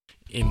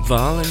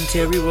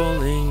Involuntary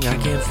rolling, I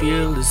can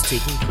feel is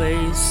taking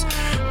place.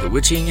 The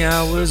witching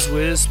hours,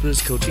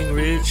 whispers, coaching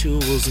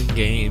rituals and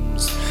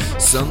games.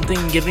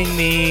 Something giving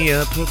me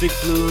a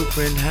perfect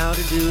blueprint how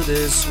to do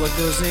this. What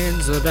goes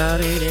in's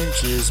about 8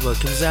 inches. What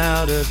comes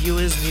out of you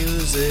is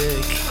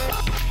music.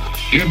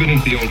 Here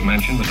beneath the old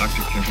mansion, the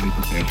doctor carefully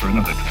prepared for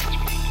another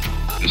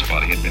transplant. This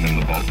body had been in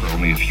the vault for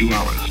only a few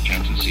hours.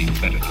 Chances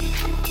seemed better.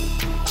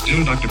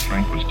 Still, Dr.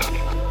 Frank was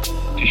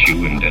doubtful.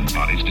 Tissue and dead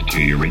bodies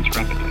deteriorates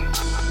rapidly.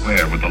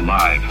 Where were the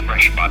live,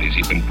 fresh bodies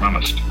he'd been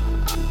promised?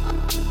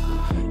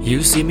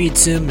 You see me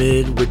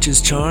timid, which is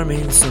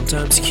charming,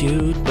 sometimes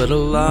cute, but a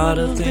lot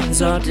of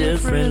things are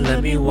different.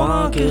 Let me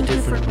walk a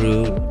different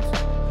route.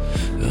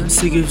 I'm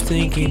sick of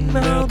thinking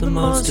about the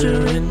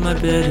monster in my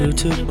bed who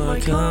took my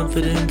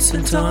confidence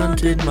and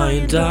taunted my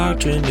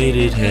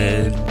indoctrinated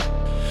head.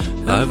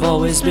 I've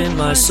always been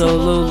my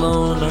solo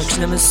lone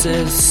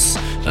arch-nemesis.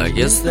 I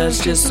guess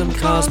that's just some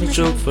cosmic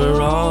joke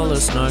for all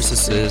us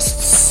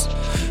narcissists.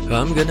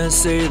 I'm gonna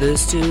say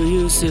this to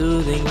you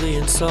soothingly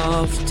and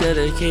soft,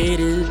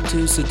 dedicated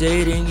to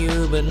sedating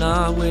you, but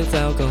not with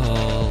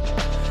alcohol.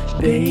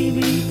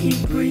 Baby,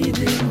 keep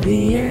breathing,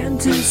 the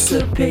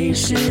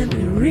anticipation,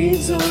 it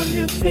reads on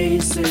your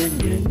face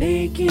and you're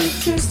naked,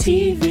 just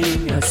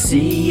heaving. I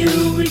see you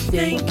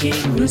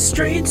rethinking,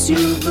 restraints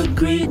you've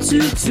agreed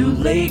to. Too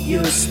late,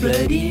 you're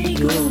spread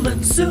eagle,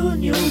 and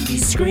soon you'll be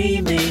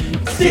screaming.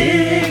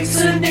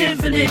 Fix an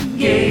infinite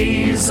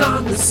gaze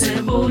on the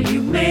symbol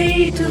you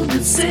made, till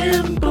the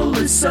symbol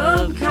is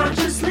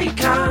subconsciously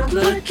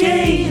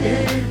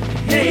complicated.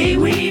 Hey,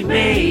 we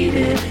made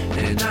it,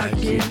 and I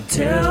can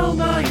tell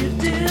by your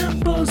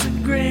dimples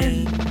and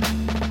grin.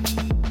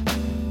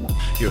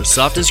 You're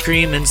soft as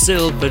cream and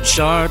silk, but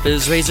sharp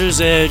as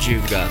razor's edge.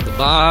 You've got the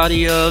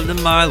body of the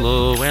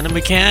Milo and a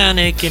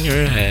mechanic in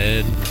your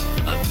head.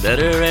 I'm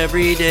better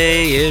every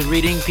day at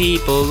reading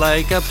people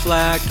like a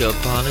plaque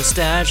upon a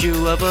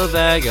statue of a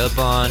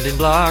vagabond in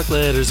block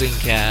letters and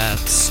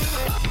caps.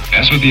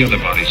 As with the other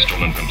bodies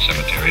stolen from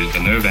cemeteries, the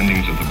nerve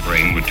endings of the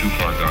brain were too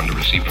far gone to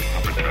receive a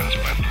proper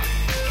transplant.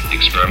 The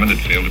experiment had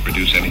failed to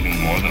produce anything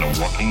more than a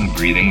walking,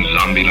 breathing,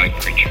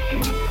 zombie-like creature.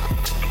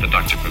 But the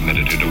doctor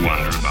permitted her to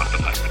wander about the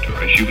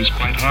laboratory. She was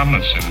quite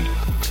harmless and,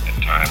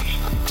 at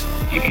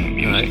times, even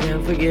amusing. I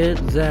can't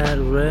forget that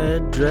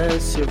red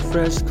dress, your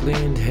fresh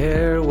cleaned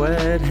hair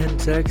wet, and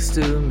text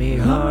to me,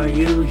 are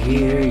you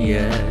here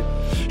yet?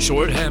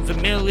 Shorthand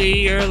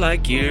familiar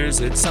like years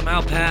had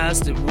somehow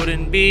passed. It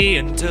wouldn't be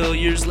until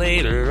years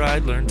later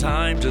I'd learn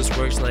time just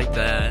works like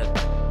that.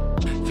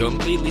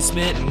 Completely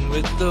smitten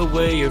with the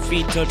way your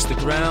feet touch the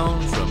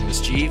ground. From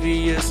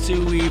mischievous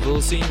to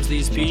evil, seems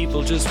these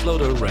people just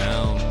float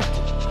around.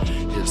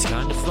 It's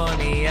kinda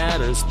funny at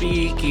a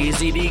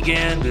speakeasy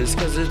began this,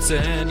 cause it's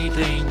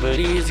anything but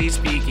easy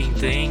speaking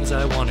things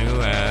I want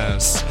to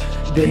ask.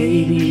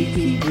 Baby,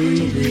 keep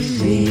breathing,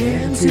 the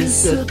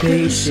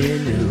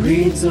anticipation, it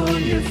reads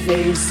on your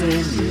face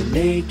and you're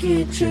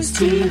naked, just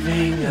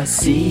heaving. I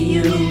see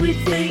you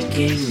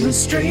rethinking,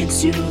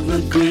 restraints you've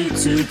agreed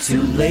to.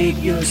 Too late,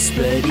 you're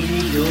spread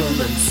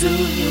eagle, and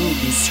soon you'll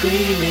be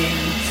screaming.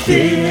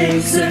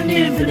 Fix an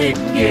infinite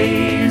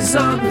gaze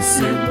on the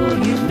symbol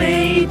you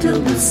made,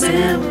 till the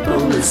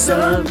symbol is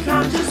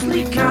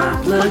subconsciously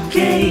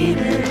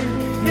complicated.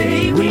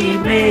 Hey, we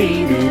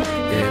made it,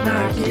 and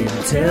I can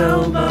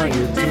tell by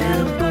your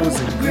dimples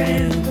and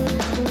grin.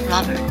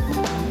 Robert,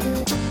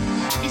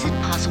 is it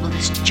possible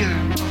this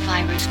germ or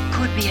virus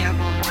could be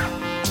airborne?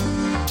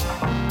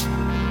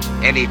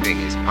 Anything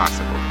is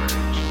possible,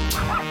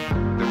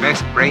 Verge. The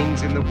best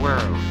brains in the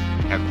world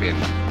have been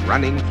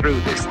running through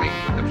this thing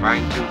with a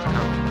fine-tooth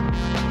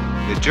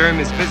comb. The germ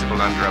is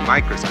visible under a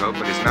microscope,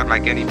 but it's not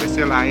like any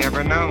bacilli I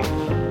ever known.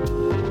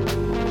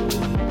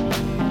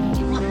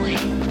 In what way?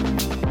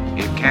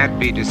 It can't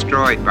be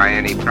destroyed by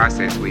any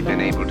process we've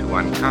been able to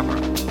uncover.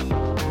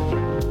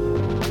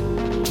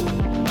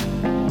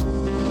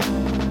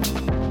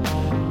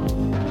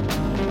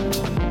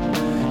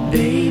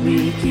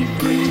 Baby, keep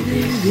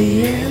breathing,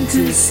 the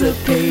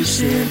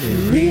anticipation,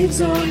 it reads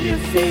on your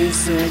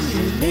face and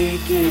you're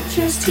naked,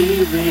 just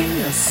heaving.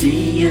 I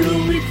see you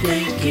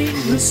rethinking,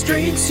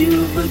 restraints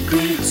you've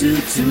agreed to.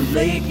 Too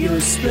late,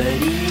 you're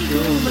spread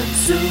eagle, and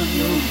soon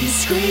you'll be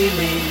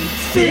screaming.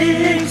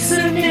 Fix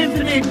an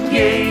infinite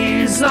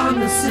gaze on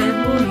the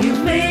symbol you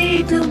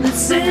made, till the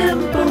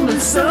symbol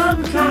is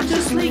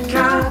subconsciously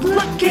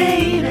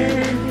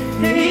complicated.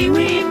 Hey,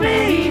 we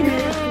made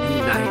it.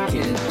 I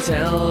can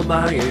tell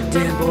by your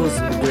dimples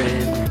and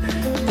grin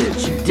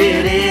that you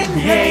didn't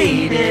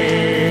hate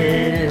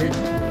it.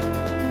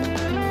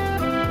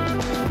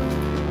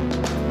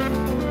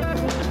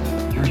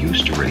 You're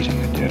used to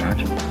raising the dead, aren't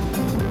you?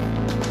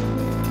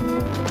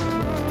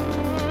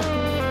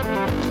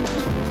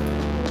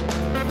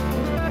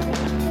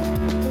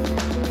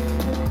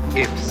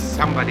 If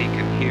somebody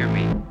can hear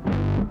me,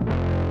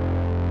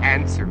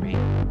 answer me.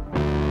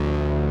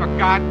 For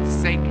God's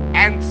sake,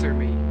 answer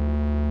me.